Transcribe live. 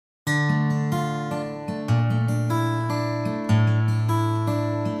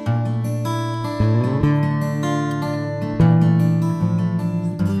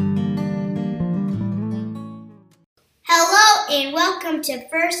welcome to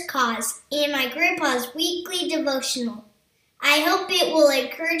First Cause and my grandpa's weekly devotional. I hope it will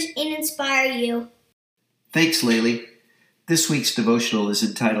encourage and inspire you. Thanks, Laylee. This week's devotional is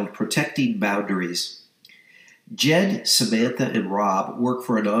entitled Protecting Boundaries. Jed, Samantha, and Rob work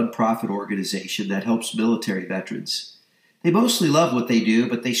for a nonprofit organization that helps military veterans. They mostly love what they do,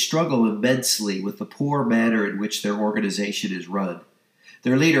 but they struggle immensely with the poor manner in which their organization is run.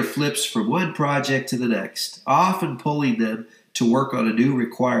 Their leader flips from one project to the next, often pulling them to work on a new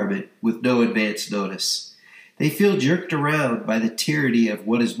requirement with no advance notice. They feel jerked around by the tyranny of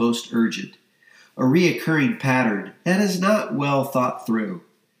what is most urgent, a reoccurring pattern that is not well thought through.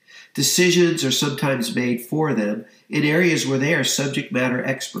 Decisions are sometimes made for them in areas where they are subject matter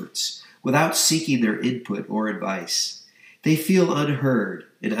experts, without seeking their input or advice. They feel unheard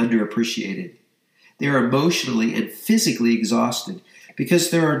and underappreciated. They are emotionally and physically exhausted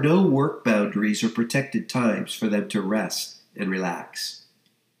because there are no work boundaries or protected times for them to rest and relax.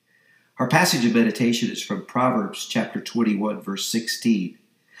 Our passage of meditation is from Proverbs chapter 21, verse 16.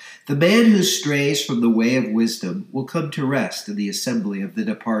 The man who strays from the way of wisdom will come to rest in the assembly of the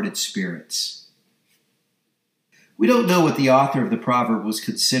departed spirits. We don't know what the author of the proverb was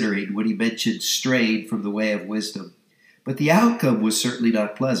considering when he mentioned straying from the way of wisdom, but the outcome was certainly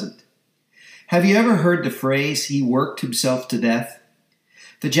not pleasant. Have you ever heard the phrase, he worked himself to death?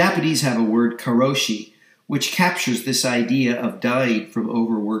 The Japanese have a word, karoshi, which captures this idea of dying from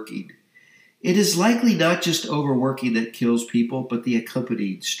overworking. It is likely not just overworking that kills people, but the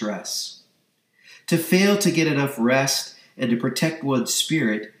accompanying stress. To fail to get enough rest and to protect one's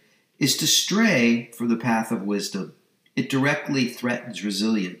spirit is to stray from the path of wisdom. It directly threatens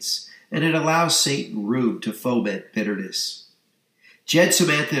resilience, and it allows Satan room to foment bitterness. Jed,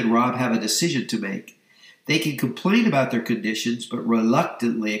 Samantha, and Rob have a decision to make. They can complain about their conditions, but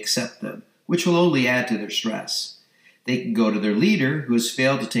reluctantly accept them, which will only add to their stress. They can go to their leader, who has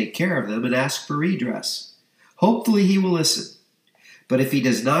failed to take care of them, and ask for redress. Hopefully he will listen. But if he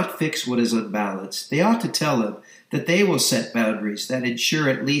does not fix what is unbalanced, they ought to tell him that they will set boundaries that ensure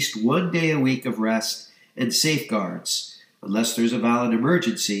at least one day a week of rest and safeguards, unless there's a valid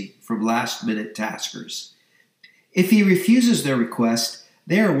emergency from last-minute taskers. If he refuses their request,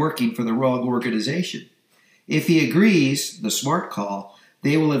 they are working for the wrong organization. If he agrees, the smart call,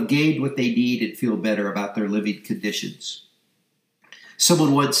 they will have gained what they need and feel better about their living conditions.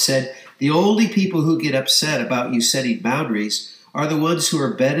 Someone once said, the only people who get upset about you setting boundaries are the ones who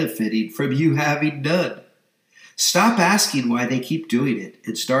are benefiting from you having none. Stop asking why they keep doing it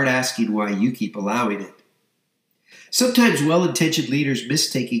and start asking why you keep allowing it. Sometimes well-intentioned leaders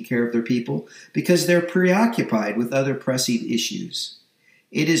miss taking care of their people because they're preoccupied with other pressing issues.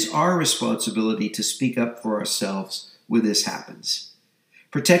 It is our responsibility to speak up for ourselves when this happens.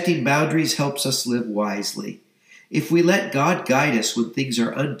 Protecting boundaries helps us live wisely. If we let God guide us when things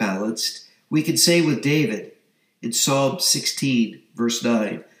are unbalanced, we can say with David in Psalm 16, verse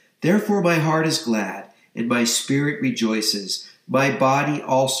 9, Therefore my heart is glad, and my spirit rejoices. My body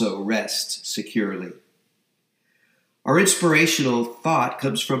also rests securely. Our inspirational thought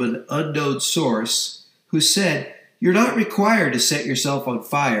comes from an unknown source who said, You're not required to set yourself on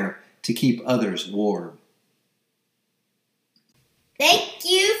fire to keep others warm. Thank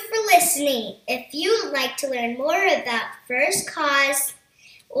you for listening. If you would like to learn more about First Cause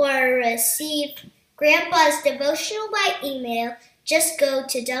or receive Grandpa's devotional by email, just go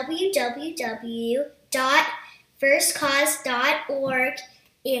to www.firstcause.org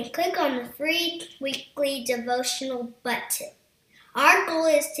and click on the free weekly devotional button. Our goal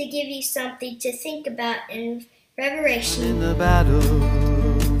is to give you something to think about in Revelation. I'm in the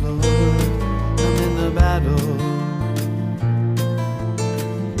battle.